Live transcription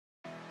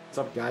What's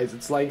up guys,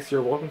 it's Legs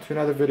here. Welcome to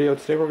another video.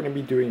 Today we're going to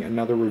be doing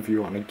another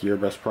review on a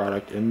Gearbest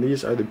product, and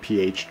these are the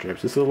pH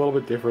strips. This is a little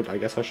bit different. I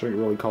guess I shouldn't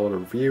really call it a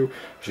review.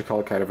 I should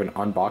call it kind of an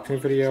unboxing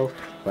video,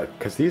 but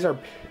because these are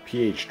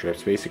pH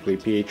strips, basically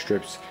pH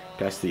strips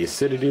test the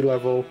acidity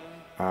level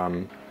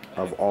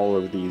of all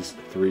of these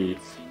three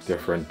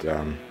different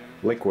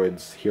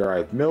liquids. Here I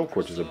have milk,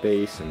 which is a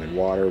base, and then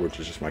water, which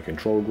is just my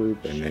control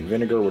group, and then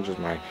vinegar, which is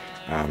my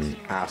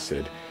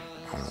acid.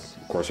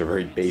 Of course, they're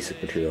very basic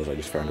materials I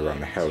just found around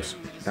the house.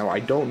 Now, I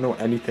don't know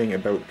anything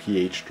about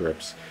pH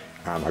strips.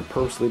 I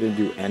personally didn't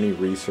do any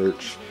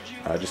research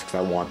just because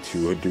I want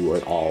to do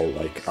it all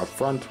like up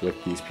front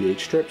with these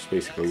pH strips,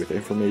 basically with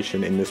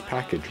information in this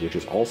package, which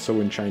is also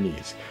in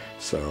Chinese.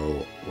 So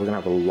we're gonna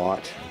have a lot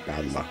of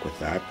bad luck with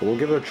that, but we'll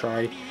give it a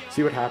try,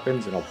 see what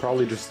happens, and I'll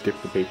probably just dip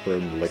the paper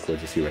in the liquid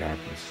to see what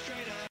happens.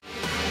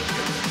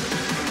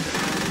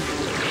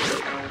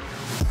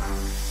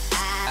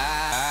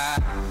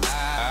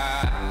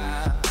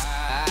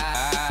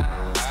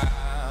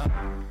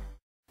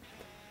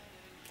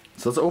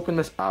 So let's open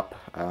this up.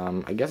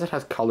 I guess it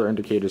has color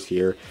indicators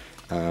here.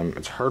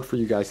 It's hard for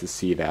you guys to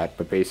see that,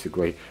 but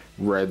basically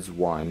red's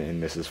 1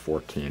 and this is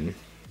 14.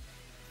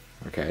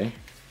 Okay.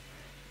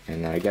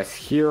 And then I guess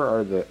here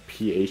are the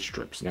pH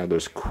strips. Now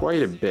there's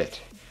quite a bit.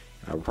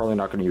 We're probably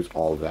not going to use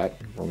all of that.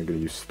 We're only going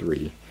to use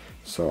 3.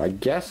 So I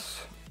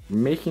guess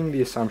making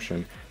the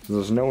assumption, since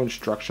there's no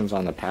instructions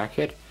on the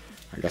packet,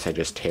 I guess I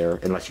just tear,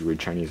 unless you read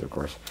Chinese of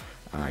course,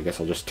 I guess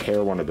I'll just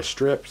tear one of the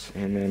strips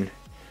and then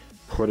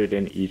put it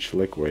in each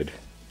liquid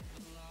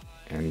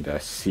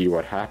and see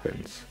what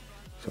happens.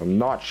 So I'm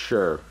not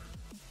sure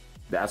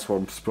that's what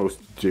I'm supposed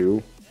to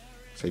do.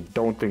 So I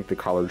don't think the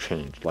color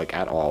changed like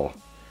at all.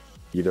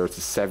 Either it's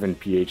a 7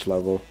 pH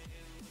level,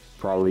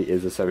 probably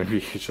is a 7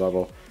 pH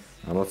level.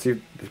 Let's see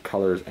if the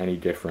color is any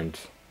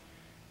different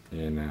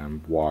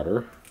in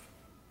water.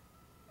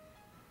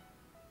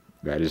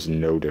 That is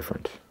no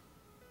different.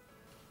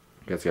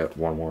 Let's get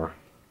one more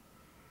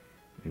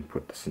and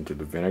put this into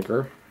the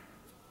vinegar.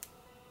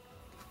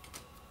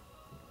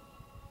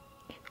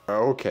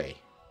 Okay,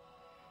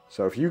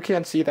 so if you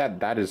can't see that,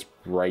 that is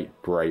bright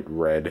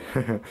red.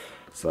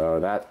 So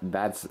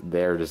that's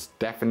there's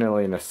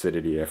definitely an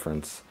acidity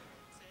difference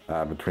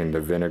between the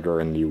vinegar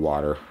and the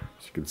water.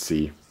 As you can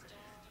see,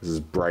 this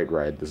is bright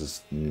red, this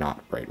is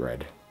not bright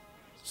red.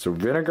 So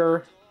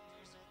vinegar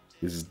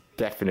is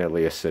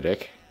definitely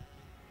acidic,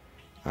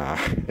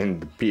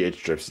 and the pH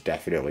strips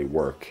definitely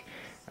work.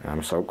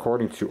 So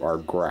according to our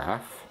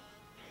graph,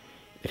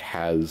 it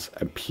has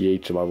a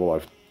pH level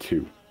of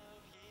 2.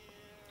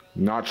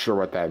 Not sure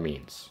what that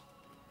means,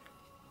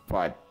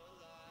 but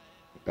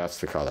that's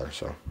the color.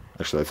 So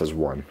actually that says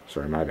 1,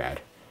 sorry, my bad.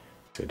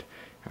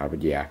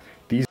 But yeah,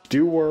 these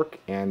do work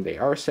and they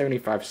are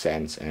 75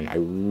 cents, and I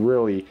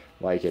really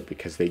like it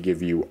because they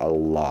give you a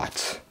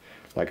lot.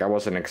 Like, I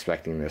wasn't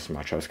expecting this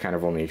much. I was kind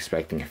of only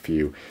expecting a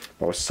few,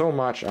 but with so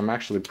much, I'm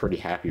actually pretty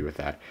happy with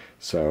that.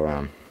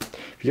 So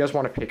if you guys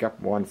want to pick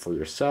up one for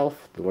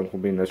yourself, the link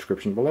will be in the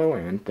description below,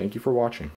 and thank you for watching.